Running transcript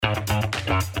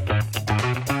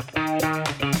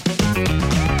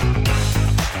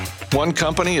One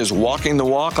company is walking the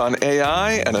walk on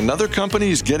AI, and another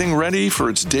company is getting ready for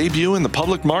its debut in the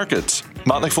public markets.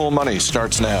 Motley Fool Money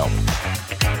starts now.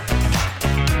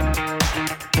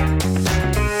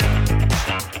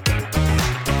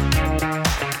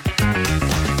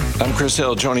 I'm Chris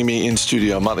Hill. Joining me in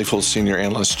studio, Motley Fool senior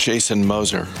analyst Jason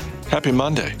Moser. Happy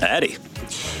Monday. Howdy.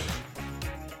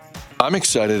 I'm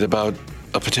excited about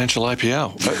a potential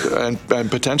IPO.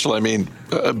 and potential, I mean,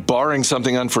 barring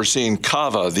something unforeseen,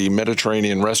 Cava, the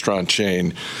Mediterranean restaurant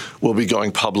chain, will be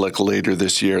going public later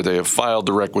this year. They have filed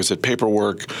the requisite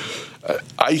paperwork.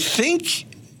 I think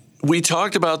we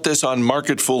talked about this on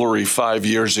Market Foolery 5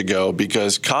 years ago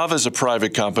because Cava is a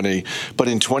private company, but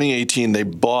in 2018 they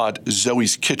bought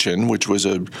Zoe's Kitchen, which was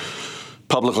a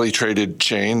publicly traded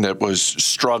chain that was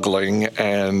struggling,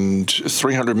 and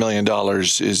 $300 million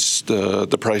is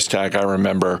the price tag, I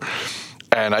remember.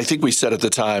 And I think we said at the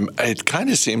time, it kind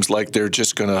of seems like they're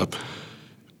just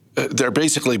they're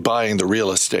basically buying the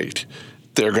real estate.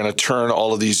 They're going to turn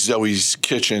all of these Zoe's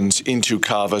Kitchens into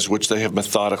Cavas, which they have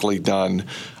methodically done.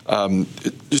 To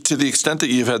the extent that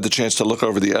you've had the chance to look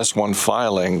over the S1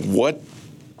 filing, what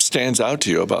stands out to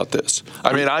you about this?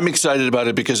 I mean, I'm excited about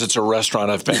it because it's a restaurant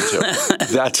I've been to.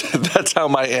 That's how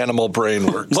my animal brain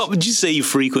works. What would you say you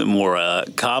frequent more,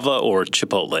 Cava or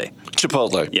Chipotle?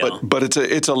 Chipotle, Yeah. but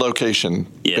it's a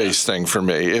location-based thing for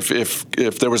me.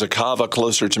 If there was a Cava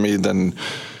closer to me than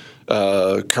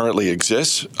currently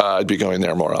exists, I'd be going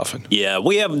there more often. Yeah,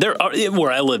 we have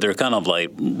where I live. They're kind of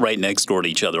like right next door to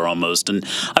each other almost. And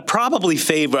I probably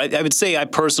I would say I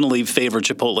personally favor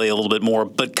Chipotle a little bit more,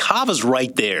 but Cava's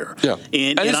right there. Yeah,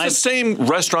 and it's the same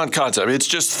restaurant concept. It's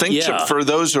just for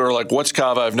those who are like, "What's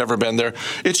Cava? I've never been there."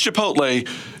 It's Chipotle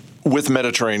with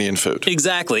Mediterranean food.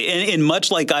 Exactly. And much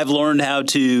like I've learned how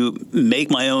to make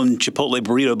my own Chipotle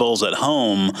burrito bowls at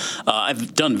home,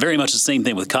 I've done very much the same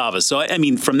thing with Cava. So, I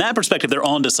mean, from that perspective, they're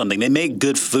onto something. They make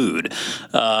good food.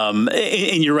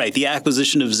 And you're right. The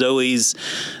acquisition of Zoe's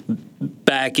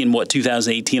back in,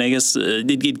 2018, I guess,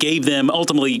 it gave them,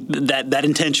 ultimately, that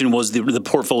intention was the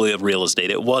portfolio of real estate.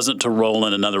 It wasn't to roll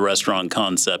in another restaurant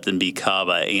concept and be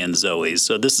Cava and Zoe's.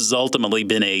 So this has ultimately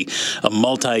been a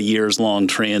multi-years-long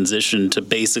transition to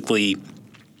basically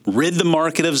rid the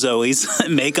market of Zoe's,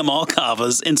 make them all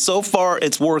Cavas, and so far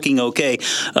it's working okay.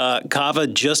 Cava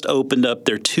just opened up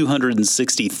their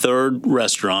 263rd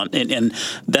restaurant, and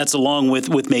that's along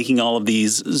with making all of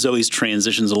these Zoe's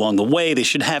transitions along the way. They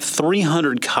should have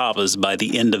 300 Cavas by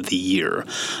the end of the year.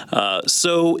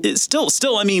 So it's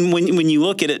still, I mean, when you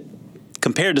look at it,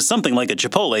 compared to something like a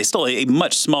Chipotle, still a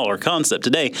much smaller concept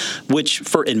today, which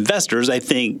for investors, I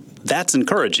think that's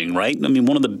encouraging, right? I mean,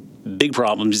 one of the big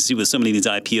problems you see with so many of these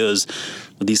IPOs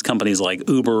with these companies like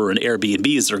Uber and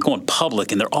Airbnb is they're going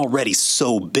public and they're already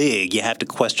so big, you have to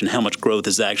question how much growth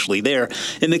is actually there.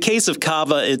 In the case of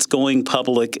Cava, it's going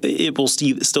public. It will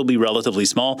still be relatively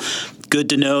small. Good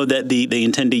to know that they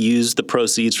intend to use the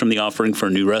proceeds from the offering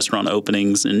for new restaurant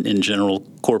openings and in general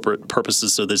corporate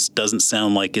purposes, so this doesn't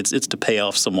sound like it's to pay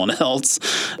off someone else.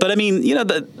 But I mean,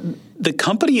 the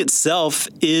company itself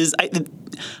is,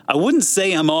 I wouldn't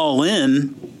say I'm all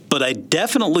in, but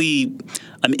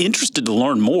I'm interested to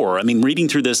learn more. I mean, reading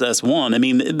through this S1, I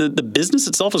mean, the business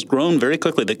itself has grown very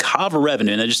quickly. The Cava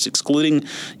revenue, and I'm just excluding,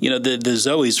 the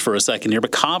Zoe's for a second here,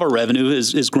 but Cava revenue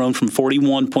has grown from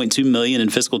 $41.2 million in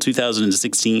fiscal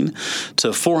 2016 to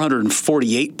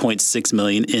 $448.6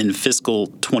 million in fiscal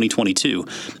 2022.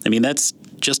 I mean, that's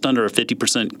just under a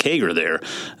 50% CAGR there.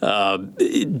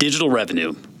 Digital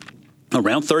revenue,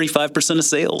 around 35% of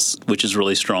sales, which is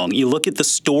really strong. You look at the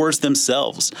stores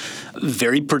themselves,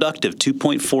 very productive,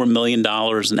 $2.4 million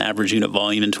in average unit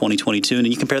volume in 2022. And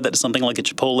you compare that to something like a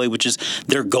Chipotle, which is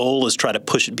their goal is try to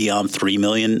push it beyond $3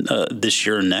 million this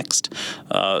year and next.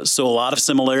 So a lot of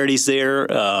similarities there,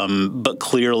 but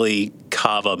clearly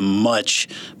Cava much,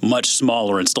 much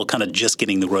smaller and still kind of just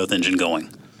getting the growth engine going.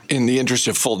 In the interest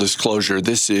of full disclosure, I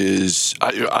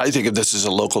think of this as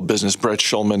a local business. Brett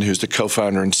Schulman, who's the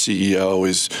co-founder and CEO,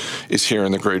 is here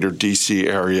in the greater D.C.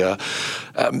 area.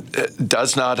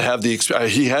 Does not have he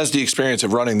has the experience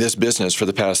of running this business for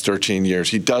the past 13 years.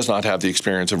 He does not have the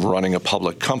experience of running a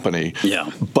public company.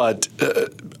 Yeah. But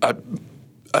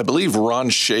I believe Ron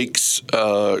Shaikh's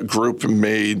group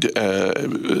made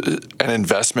an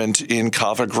investment in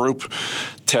Cava Group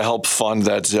to help fund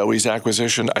that Zoe's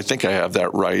acquisition. I think I have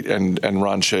that right. And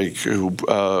Ron Shaikh, who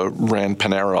ran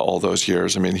Panera all those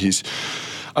years, I mean,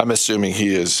 I'm assuming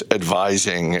he is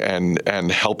advising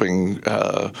and helping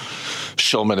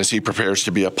Schulman as he prepares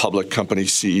to be a public company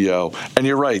CEO. And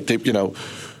you're right.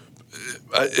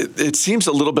 it seems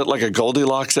a little bit like a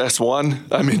Goldilocks S1.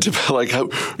 I mean,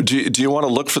 do you want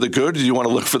to look for the good, or do you want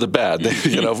to look for the bad?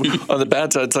 On the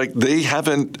bad side, it's like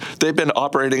they've been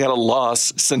operating at a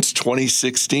loss since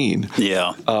 2016.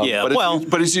 Yeah.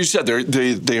 But as you said,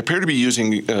 they appear to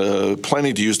be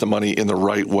planning to use the money in the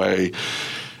right way.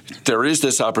 There is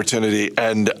this opportunity,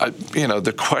 and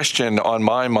the question on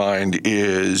my mind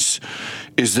is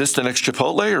this the next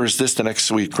Chipotle, or is this the next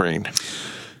Sweet Green?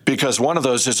 Because one of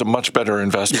those is a much better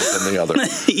investment than the other.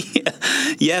 Yeah.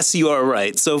 Yes, you are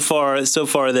right. So far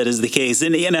that is the case,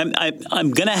 and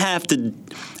I'm going to have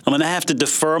to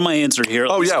defer my answer here.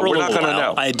 Oh yeah, we're not going to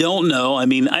know. I don't know. I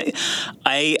mean,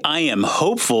 I am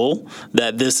hopeful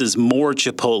that this is more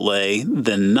Chipotle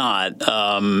than not.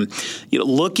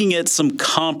 Looking at some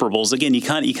comparables again, you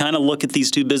kind of look at these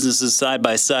two businesses side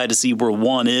by side to see where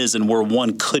one is and where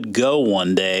one could go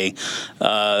one day.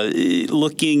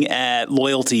 Looking at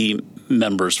loyalty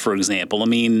members, for example. I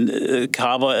mean,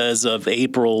 Cava, as of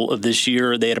April of this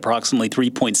year, they had approximately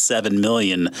 3.7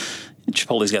 million.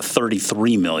 Chipotle's got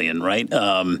 33 million, right?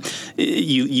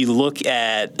 You look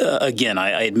at again.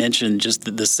 I had mentioned just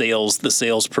the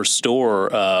sales per store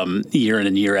year in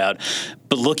and year out.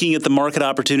 But looking at the market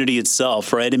opportunity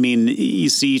itself, right? I mean, you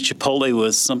see Chipotle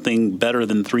with something better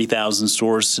than 3,000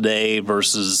 stores today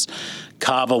versus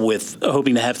Cava with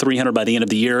hoping to have 300 by the end of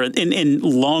the year. In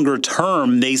longer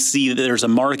term, they see that there's a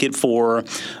market for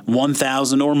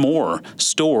 1,000 or more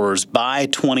stores by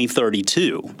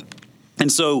 2032. And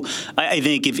so I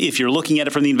think if you're looking at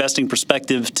it from the investing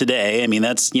perspective today, I mean,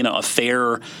 that's, a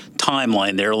fair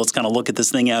timeline there. Let's kind of look at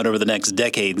this thing out over the next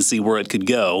decade and see where it could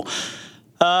go.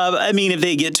 I mean, if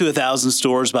they get to 1,000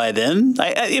 stores by then,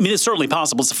 I mean, it's certainly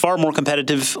possible. It's a far more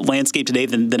competitive landscape today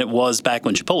than it was back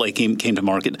when Chipotle came to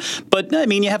market. But, I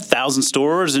mean, you have 1,000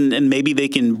 stores, and maybe they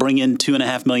can bring in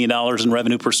 $2.5 million in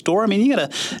revenue per store. I mean,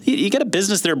 you got a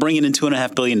business there bringing in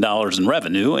 $2.5 billion in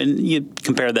revenue, and you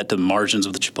compare that to margins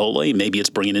with the Chipotle. Maybe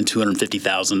it's bringing in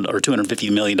 $250,000 or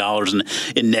 $250 million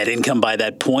in net income by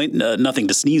that point. Nothing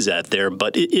to sneeze at there,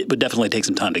 but it would definitely take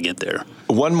some time to get there.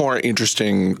 One more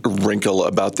interesting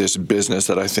wrinkle about this business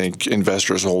that I think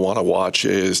investors will want to watch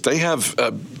is they have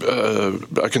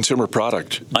a consumer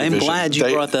product division. I am glad you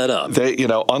brought that up.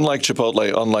 Unlike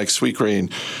Chipotle, unlike Sweet Green,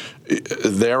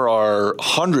 there are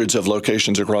hundreds of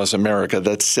locations across America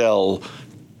that sell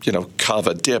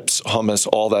Cava dips, hummus,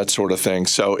 all that sort of thing.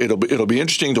 So it'll be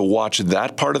interesting to watch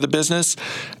that part of the business,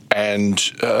 and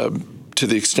to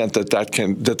the extent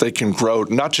that they can grow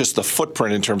not just the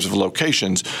footprint in terms of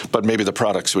locations, but maybe the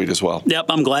product suite as well. Yep,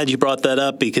 I'm glad you brought that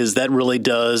up because that really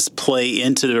does play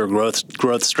into their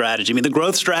growth strategy. I mean, the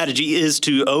growth strategy is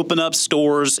to open up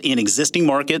stores in existing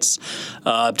markets,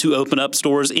 to open up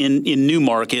stores in new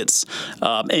markets,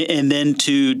 and then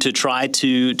to try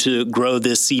to grow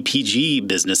this CPG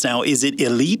business. Now, is it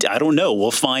elite? I don't know. We'll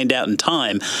find out in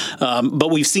time. But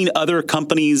we've seen other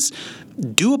companies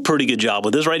do a pretty good job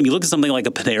with this, right? And you look at something like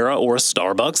a Panera or a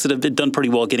Starbucks that have done pretty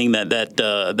well getting that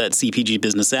CPG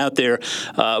business out there.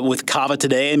 With Cava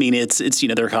today, I mean, it's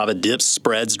their Cava dips,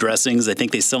 spreads, dressings. I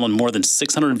think they sell in more than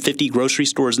 650 grocery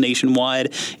stores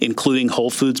nationwide, including Whole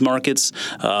Foods markets.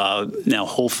 Now,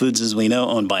 Whole Foods, as we know,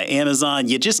 owned by Amazon.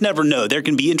 You just never know. There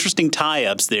can be interesting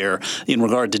tie-ups there in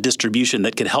regard to distribution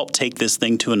that could help take this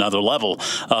thing to another level.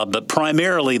 But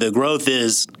primarily, the growth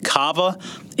is Cava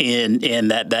in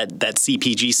that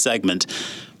CPG segment.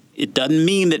 It doesn't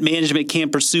mean that management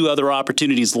can't pursue other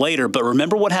opportunities later, but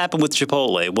remember what happened with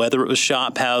Chipotle, whether it was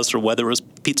Shop House or whether it was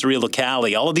Pizzeria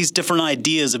Locale, all of these different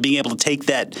ideas of being able to take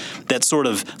that sort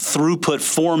of throughput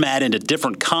format into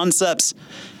different concepts.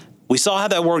 We saw how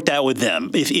that worked out with them.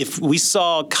 If we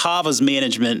saw Cava's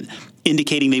management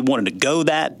indicating they wanted to go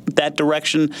that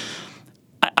direction,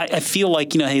 I feel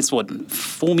like, hey, it's what,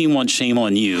 fool me once, shame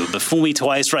on you, but fool me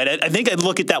twice, right? I think I'd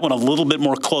look at that one a little bit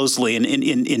more closely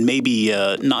and maybe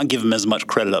not give them as much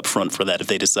credit up front for that if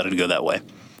they decided to go that way.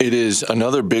 It is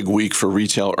another big week for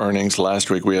retail earnings.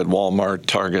 Last week we had Walmart,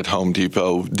 Target, Home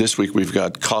Depot. This week we've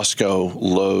got Costco,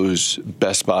 Lowe's,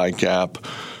 Best Buy, Gap.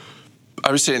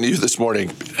 I was saying to you this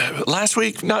morning, last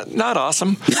week, not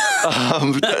awesome.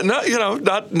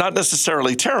 Not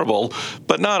necessarily terrible,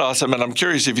 but not awesome. And I'm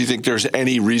curious if you think there's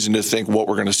any reason to think what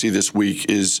we're going to see this week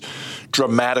is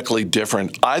dramatically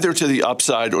different, either to the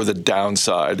upside or the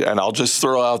downside. And I'll just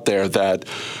throw out there that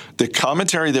the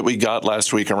commentary that we got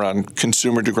last week around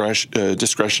consumer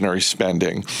discretionary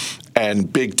spending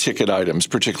and big ticket items,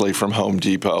 particularly from Home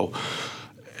Depot,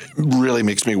 really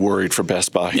makes me worried for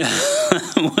Best Buy.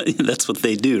 That's what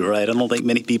they do, right? I don't think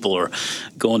many people are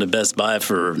going to Best Buy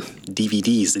for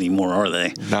DVDs anymore, are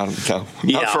they? Not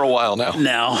for a while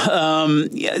now.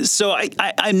 So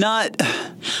I'm not.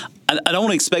 I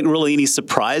don't expect really any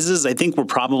surprises. I think we're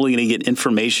probably going to get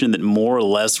information that more or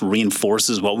less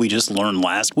reinforces what we just learned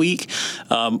last week.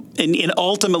 And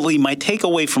ultimately, my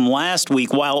takeaway from last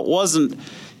week, while it wasn't,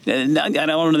 I don't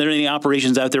know there are any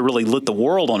operations out there really lit the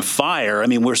world on fire. I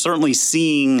mean, we're certainly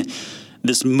seeing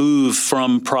this move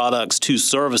from products to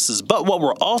services. But what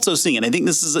we're also seeing, and I think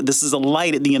this is a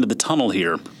light at the end of the tunnel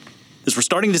here, is we're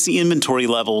starting to see inventory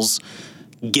levels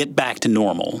get back to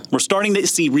normal. We're starting to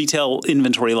see retail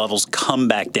inventory levels come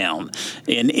back down.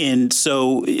 And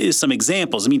so some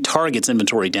examples, I mean, Target's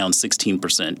inventory down 16%,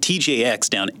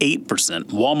 TJX down 8%,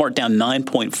 Walmart down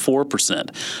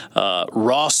 9.4%,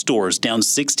 Ross stores down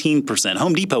 16%,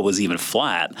 Home Depot was even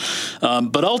flat.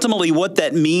 But ultimately what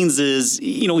that means is,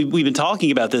 we've been talking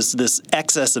about this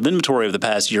excess of inventory over the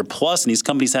past year plus, and these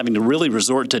companies having to really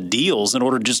resort to deals in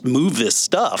order to just move this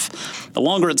stuff. The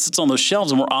longer it sits on those shelves,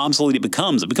 the more obsolete it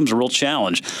becomes a real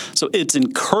challenge. So it's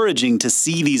encouraging to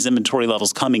see these inventory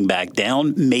levels coming back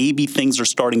down. Maybe things are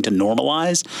starting to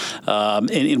normalize,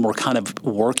 and we're kind of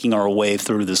working our way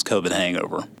through this COVID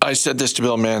hangover. I said this to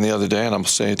Bill Mann the other day, and I'm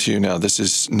saying it to you now. This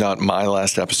is not my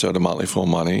last episode of Motley Fool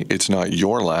Money. It's not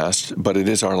your last, but it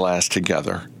is our last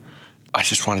together. I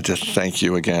just wanted to thank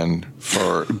you again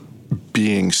for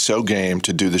being so game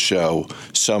to do the show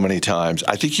so many times.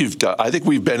 I think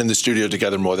we've been in the studio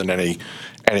together more than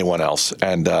anyone else,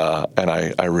 and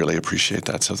I really appreciate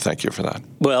that. So thank you for that.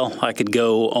 Well, I could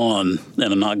go on,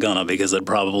 and I'm not gonna because I'd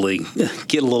probably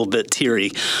get a little bit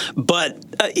teary. But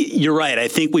you're right. I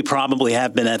think we probably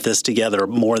have been at this together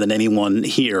more than anyone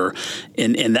here,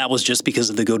 and that was just because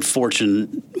of the good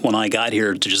fortune when I got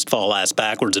here to just fall ass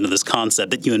backwards into this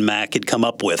concept that you and Mac had come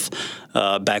up with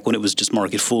back when it was just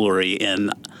market foolery.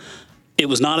 And it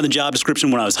was not in the job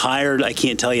description when I was hired. I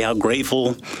can't tell you how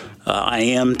grateful I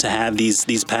am to have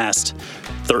these past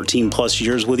 13 plus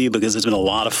years with you, because it's been a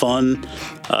lot of fun.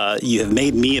 You have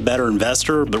made me a better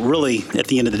investor, but really, at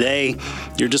the end of the day,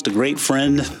 you're just a great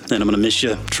friend, and I'm going to miss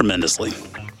you tremendously.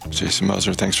 Jason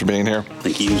Moser, thanks for being here.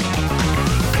 Thank you.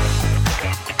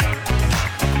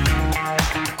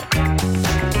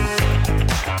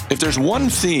 If there's one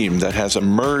theme that has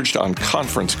emerged on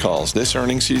conference calls this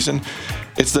earnings season,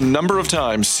 it's the number of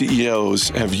times CEOs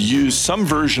have used some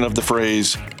version of the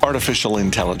phrase artificial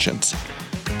intelligence.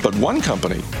 But one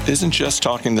company isn't just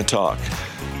talking the talk,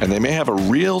 and they may have a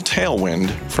real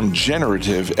tailwind from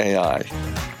generative AI.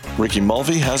 Ricky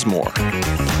Mulvey has more.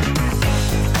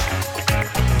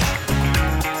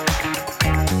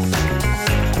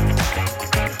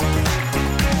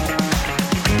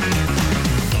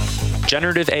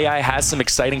 Generative AI has some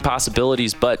exciting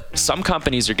possibilities, but some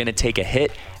companies are going to take a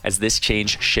hit as this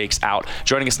change shakes out.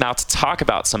 Joining us now to talk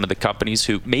about some of the companies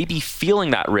who may be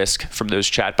feeling that risk from those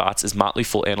chatbots is Motley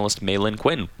Fool analyst Meilin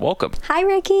Quinn. Welcome. Hi,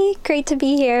 Ricky. Great to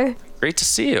be here. Great to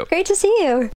see you. Great to see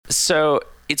you. So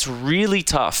it's really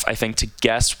tough, I think, to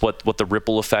guess what the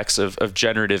ripple effects of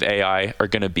generative AI are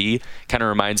going to be. Kind of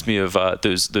reminds me of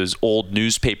those old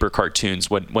newspaper cartoons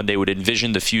when they would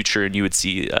envision the future, and you would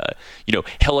see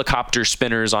helicopter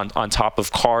spinners on top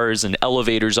of cars and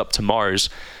elevators up to Mars.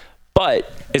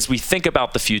 But as we think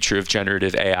about the future of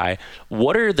generative AI,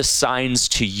 what are the signs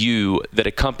to you that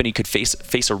a company could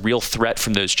face a real threat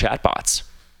from those chatbots?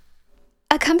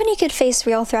 A company could face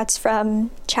real threats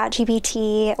from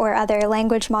ChatGPT or other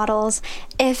language models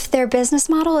if their business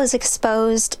model is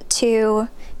exposed to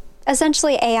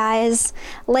essentially AI's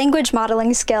language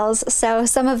modeling skills. So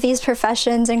some of these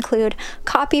professions include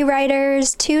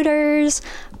copywriters, tutors,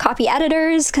 copy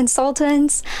editors,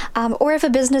 consultants, or if a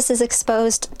business is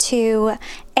exposed to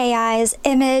AI's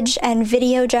image and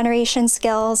video generation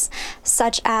skills,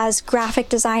 such as graphic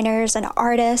designers and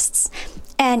artists.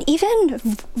 And even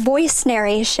voice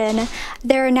narration.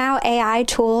 There are now AI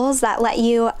tools that let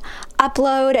you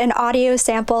upload an audio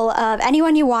sample of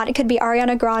anyone you want. It could be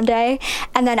Ariana Grande,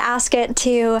 and then ask it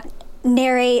to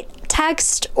narrate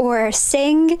text or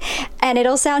sing, and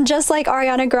it'll sound just like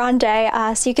Ariana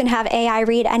Grande. So you can have AI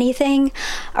read anything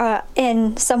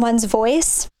in someone's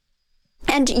voice.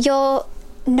 And you'll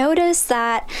notice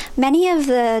that many of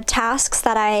the tasks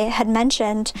that I had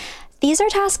mentioned, these are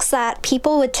tasks that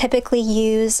people would typically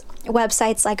use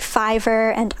websites like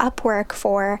Fiverr and Upwork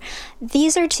for.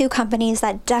 These are two companies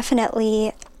that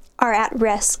definitely are at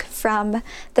risk from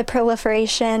the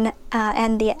proliferation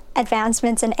and the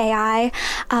advancements in AI.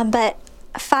 But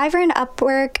Fiverr and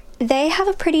Upwork, they have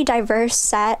a pretty diverse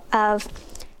set of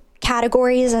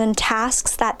categories and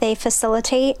tasks that they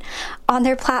facilitate on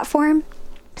their platform.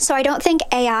 So I don't think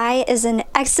AI is an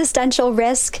existential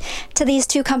risk to these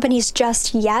two companies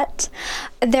just yet.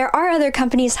 There are other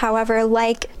companies, however,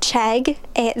 like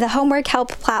CHGG, the homework help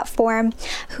platform,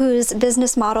 whose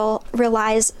business model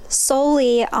relies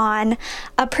solely on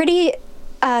a pretty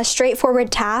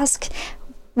straightforward task,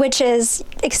 which is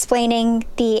explaining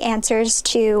the answers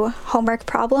to homework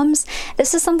problems.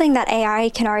 This is something that AI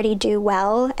can already do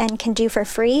well and can do for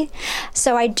free.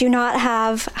 So I do not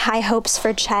have high hopes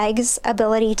for CHGG's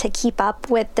ability to keep up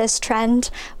with this trend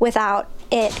without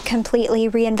it completely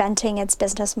reinventing its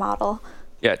business model.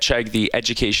 Yeah, CHGG, the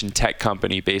education tech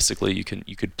company, basically you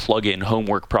could plug in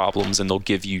homework problems and they'll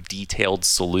give you detailed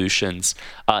solutions.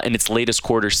 In its latest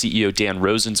quarter, CEO Dan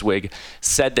Rosenzweig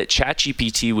said that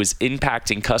ChatGPT was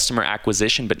impacting customer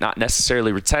acquisition, but not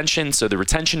necessarily retention. So the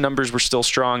retention numbers were still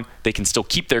strong. They can still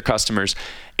keep their customers.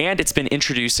 And it's going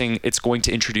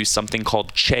to introduce something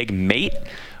called CHGG Mate,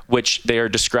 which they are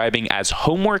describing as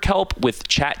homework help with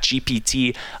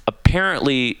ChatGPT.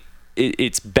 Apparently,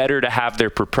 it's better to have their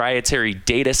proprietary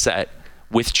data set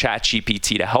with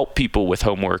ChatGPT to help people with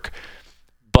homework.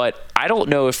 But I don't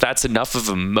know if that's enough of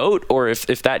a moat, or if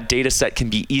that data set can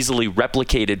be easily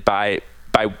replicated by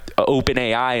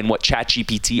OpenAI and what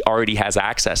ChatGPT already has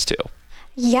access to.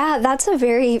 Yeah, that's a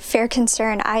very fair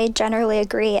concern. I generally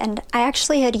agree. And I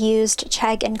actually had used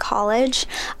CHGG in college.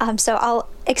 So I'll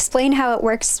explain how it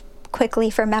works quickly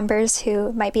for members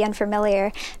who might be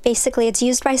unfamiliar. Basically, it's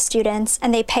used by students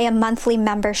and they pay a monthly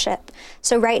membership.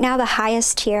 So right now, the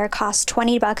highest tier costs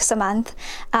 $20 a month.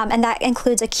 And that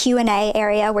includes a Q&A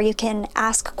area where you can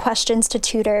ask questions to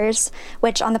tutors,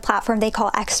 which on the platform they call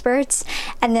experts.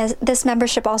 And this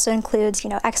membership also includes,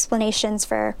 explanations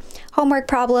for homework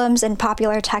problems and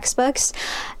popular textbooks.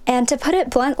 And to put it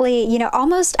bluntly,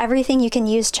 almost everything you can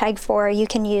use CHGG for, you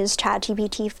can use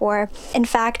ChatGPT for. In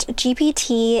fact,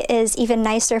 GPT is even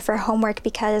nicer for homework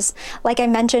because, like I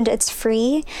mentioned, it's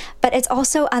free, but it's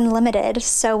also unlimited.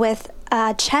 So with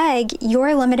CHGG,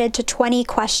 you're limited to 20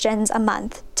 questions a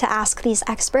month to ask these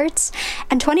experts.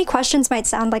 And 20 questions might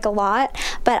sound like a lot,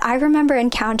 but I remember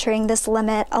encountering this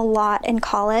limit a lot in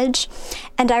college.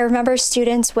 And I remember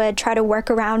students would try to work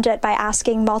around it by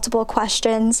asking multiple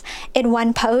questions in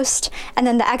one post. And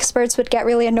then the experts would get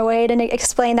really annoyed and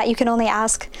explain that you can only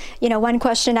ask, one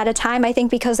question at a time, I think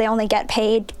because they only get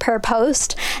paid per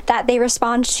post that they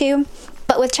respond to.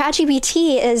 But with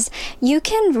ChatGPT is you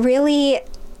can really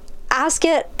ask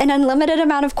it an unlimited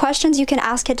amount of questions. You can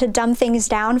ask it to dumb things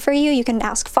down for you. You can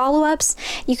ask follow-ups.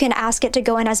 You can ask it to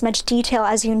go in as much detail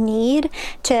as you need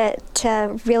to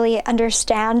really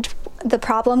understand the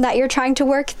problem that you're trying to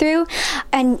work through.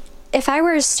 And if I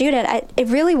were a student, it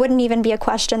really wouldn't even be a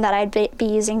question that I'd be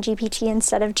using GPT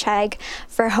instead of CHGG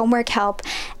for homework help.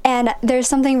 And there's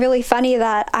something really funny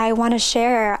that I want to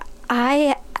share.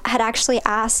 I had actually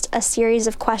asked a series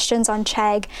of questions on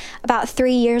CHGG about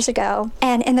 3 years ago.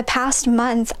 And in the past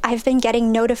month, I've been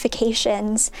getting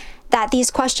notifications that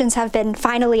these questions have been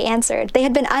finally answered. They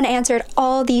had been unanswered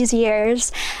all these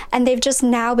years, and they've just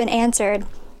now been answered.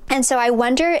 And so I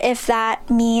wonder if that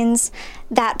means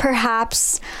that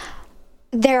perhaps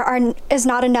there is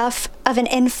not enough of an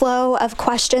inflow of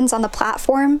questions on the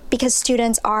platform because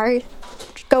students are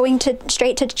going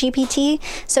straight to GPT.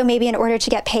 So maybe in order to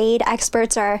get paid,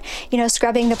 experts are,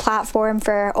 scrubbing the platform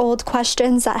for old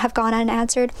questions that have gone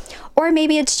unanswered. Or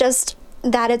maybe it's just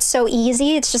that it's so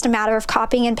easy. It's just a matter of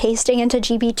copying and pasting into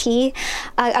GPT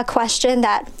a question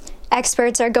that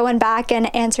experts are going back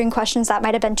and answering questions that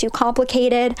might have been too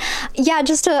complicated. Yeah,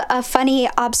 just a funny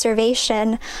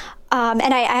observation.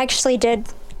 And I actually did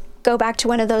go back to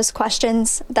one of those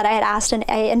questions that I had asked, and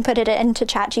I inputted it into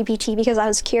ChatGPT because I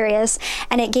was curious,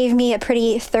 and it gave me a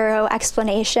pretty thorough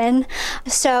explanation.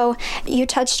 So you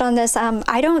touched on this.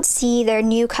 I don't see their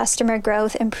new customer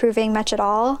growth improving much at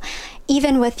all,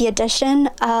 even with the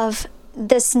addition of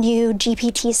this new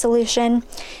GPT solution.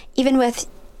 Even with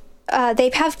they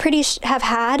have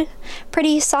had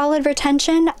pretty solid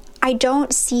retention. I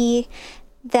don't see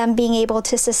them being able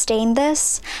to sustain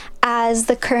this as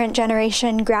the current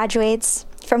generation graduates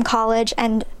from college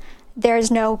and there's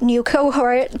no new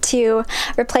cohort to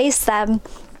replace them.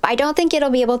 I don't think it'll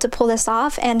be able to pull this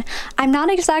off, and I'm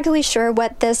not exactly sure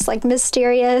what this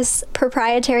mysterious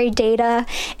proprietary data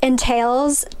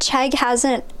entails. CHGG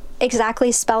hasn't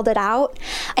exactly spelled it out,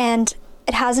 and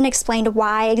it hasn't explained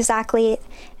why exactly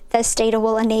this data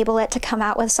will enable it to come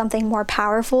out with something more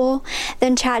powerful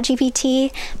than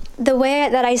ChatGPT. The way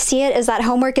that I see it is that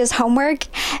homework is homework,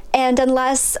 and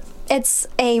unless it's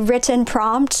a written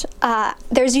prompt,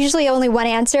 there's usually only one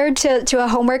answer to a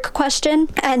homework question.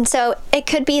 And so it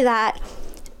could be that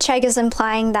Chegg is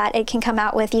implying that it can come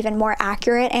out with even more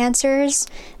accurate answers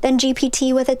than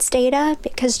GPT with its data,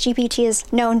 because GPT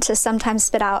is known to sometimes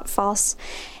spit out false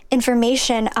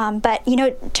information. But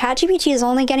ChatGPT is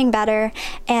only getting better.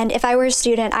 And if I were a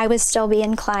student, I would still be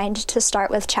inclined to start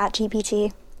with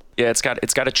ChatGPT. Yeah, it's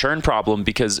got a churn problem,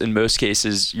 because in most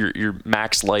cases your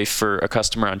max life for a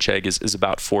customer on Chegg is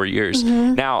about 4 years.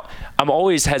 Now, I'm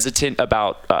always hesitant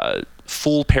about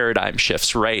full paradigm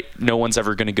shifts, right? No one's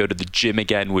ever going to go to the gym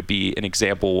again would be an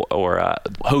example, or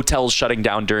hotels shutting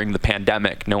down during the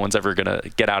pandemic. No one's ever going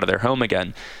to get out of their home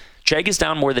again. Chegg is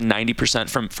down more than 90%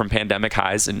 from pandemic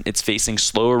highs, and it's facing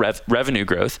slower revenue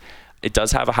growth. It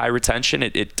does have a high retention.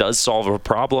 It does solve a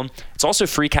problem. It's also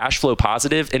free cash flow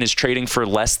positive and is trading for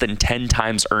less than 10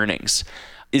 times earnings.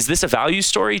 Is this a value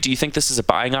story? Do you think this is a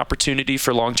buying opportunity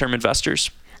for long-term investors?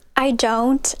 I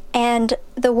don't. And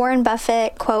the Warren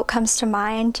Buffett quote comes to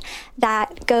mind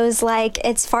that goes like,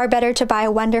 it's far better to buy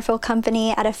a wonderful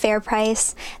company at a fair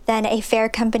price than a fair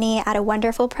company at a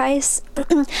wonderful price.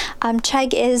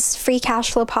 Chegg is free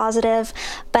cash flow positive,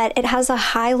 but it has a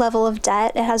high level of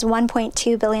debt. It has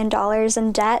 $1.2 billion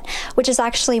in debt, which is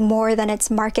actually more than its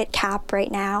market cap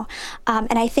right now.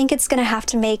 And I think it's going to have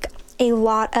to make a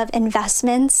lot of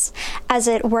investments as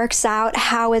it works out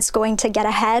how it's going to get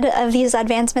ahead of these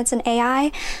advancements in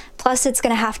AI. Plus, it's going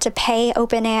to have to pay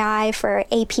OpenAI for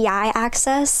API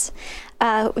access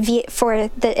for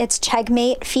its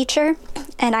Cheggmate feature.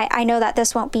 And I know that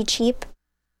this won't be cheap.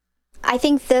 I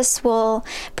think this will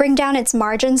bring down its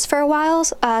margins for a while,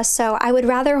 so I would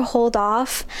rather hold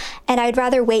off, and I'd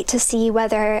rather wait to see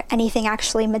whether anything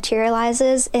actually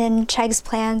materializes in Chegg's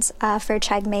plans for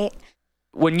Cheggmate.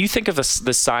 When you think of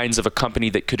the signs of a company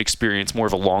that could experience more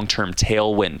of a long-term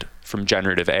tailwind from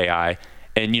generative AI,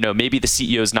 and maybe the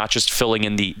CEO is not just filling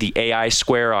in the AI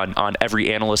square on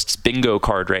every analyst's bingo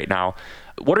card right now,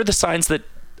 what are the signs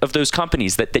of those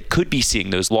companies that could be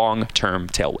seeing those long-term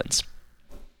tailwinds?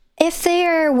 If they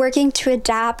are working to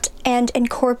adapt and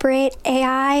incorporate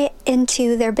AI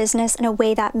into their business in a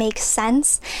way that makes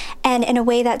sense and in a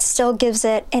way that still gives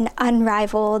it an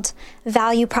unrivaled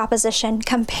value proposition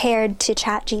compared to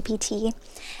ChatGPT.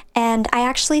 And I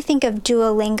actually think of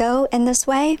Duolingo in this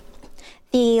way.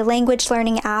 The language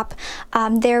learning app,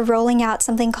 they're rolling out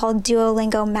something called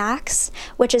Duolingo Max,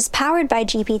 which is powered by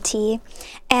GPT.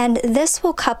 And this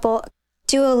will couple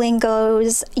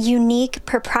Duolingo's unique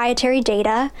proprietary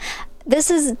data.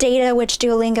 This is data which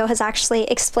Duolingo has actually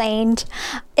explained.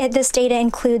 This data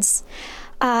includes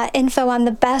info on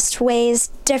the best ways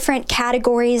different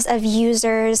categories of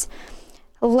users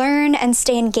learn and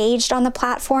stay engaged on the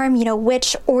platform,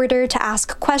 which order to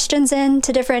ask questions in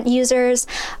to different users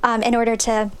in order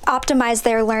to optimize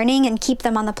their learning and keep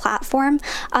them on the platform.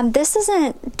 This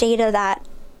isn't data that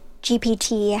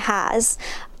GPT has.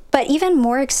 But even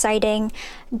more exciting,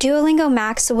 Duolingo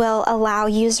Max will allow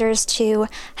users to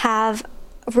have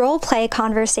role-play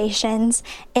conversations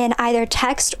in either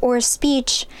text or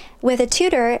speech with a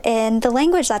tutor in the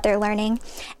language that they're learning.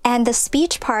 And the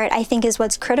speech part, I think, is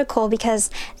what's critical, because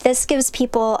this gives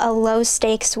people a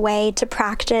low-stakes way to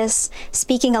practice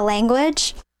speaking a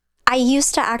language. I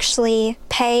used to actually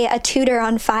pay a tutor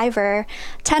on Fiverr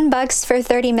 $10 for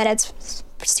 30 minutes.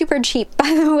 Super cheap,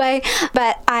 by the way,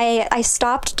 but I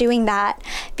stopped doing that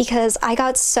because I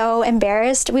got so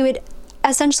embarrassed. We would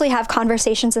essentially have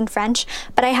conversations in French,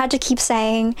 but I had to keep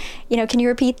saying, can you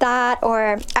repeat that?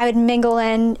 Or I would mingle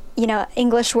in,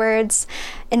 English words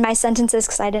in my sentences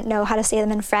because I didn't know how to say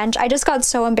them in French. I just got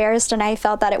so embarrassed, and I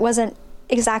felt that it wasn't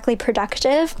exactly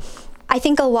productive. I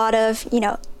think a lot of,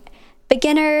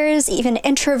 beginners, even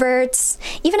introverts,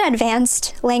 even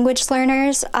advanced language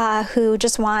learners who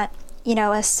just want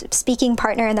a speaking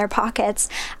partner in their pockets,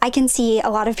 I can see a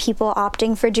lot of people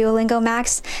opting for Duolingo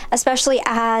Max, especially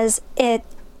as it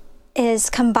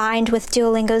is combined with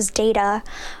Duolingo's data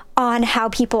on how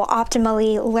people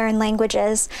optimally learn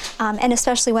languages, and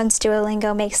especially once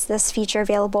Duolingo makes this feature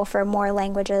available for more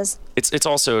languages. It's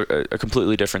also a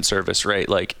completely different service, right?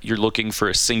 Like, you're looking for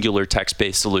a singular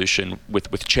text-based solution with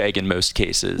Chegg in most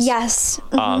cases. Yes.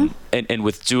 Mm-hmm. And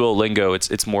with Duolingo,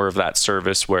 it's more of that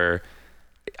service where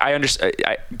I understand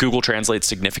Google translates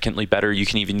significantly better. You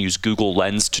can even use Google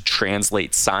Lens to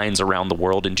translate signs around the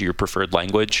world into your preferred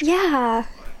language. Yeah.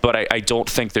 But I don't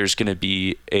think there's going to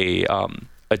be a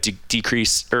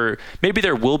decrease, or maybe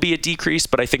there will be a decrease,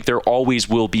 but I think there always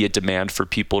will be a demand for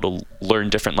people to learn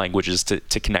different languages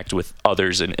to connect with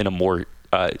others in a more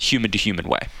human-to-human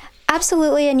way.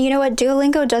 Absolutely. And you know what?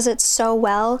 Duolingo does it so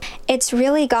well. It's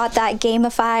really got that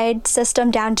gamified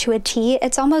system down to a T.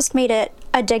 It's almost made it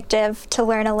addictive to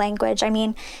learn a language. I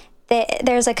mean,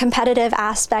 there's a competitive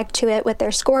aspect to it with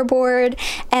their scoreboard,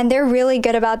 and they're really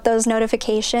good about those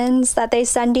notifications that they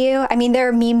send you. I mean, there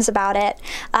are memes about it.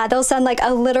 They'll send like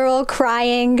a literal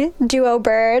crying duo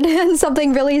bird and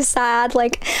something really sad,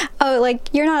 like, oh, like,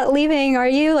 you're not leaving, are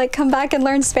you? Like, come back and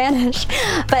learn Spanish.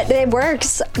 But it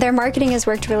works. Their marketing has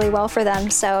worked really well for them.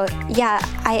 So yeah,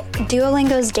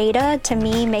 Duolingo's data to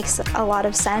me makes a lot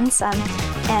of sense, and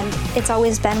it's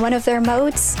always been one of their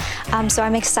moats. So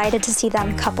I'm excited to see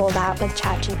them couple that with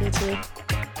ChatGPT.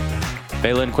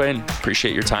 Meilin Quinn,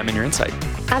 appreciate your time and your insight.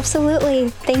 Absolutely.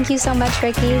 Thank you so much,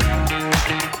 Ricky.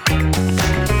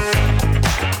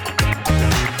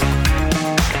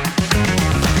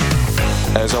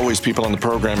 As always, people on the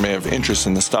program may have interest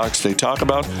in the stocks they talk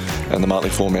about, and the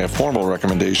Motley Fool may have formal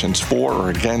recommendations for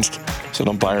or against, so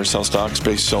don't buy or sell stocks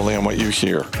based solely on what you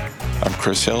hear. I'm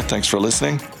Chris Hill. Thanks for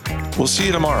listening. We'll see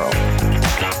you tomorrow.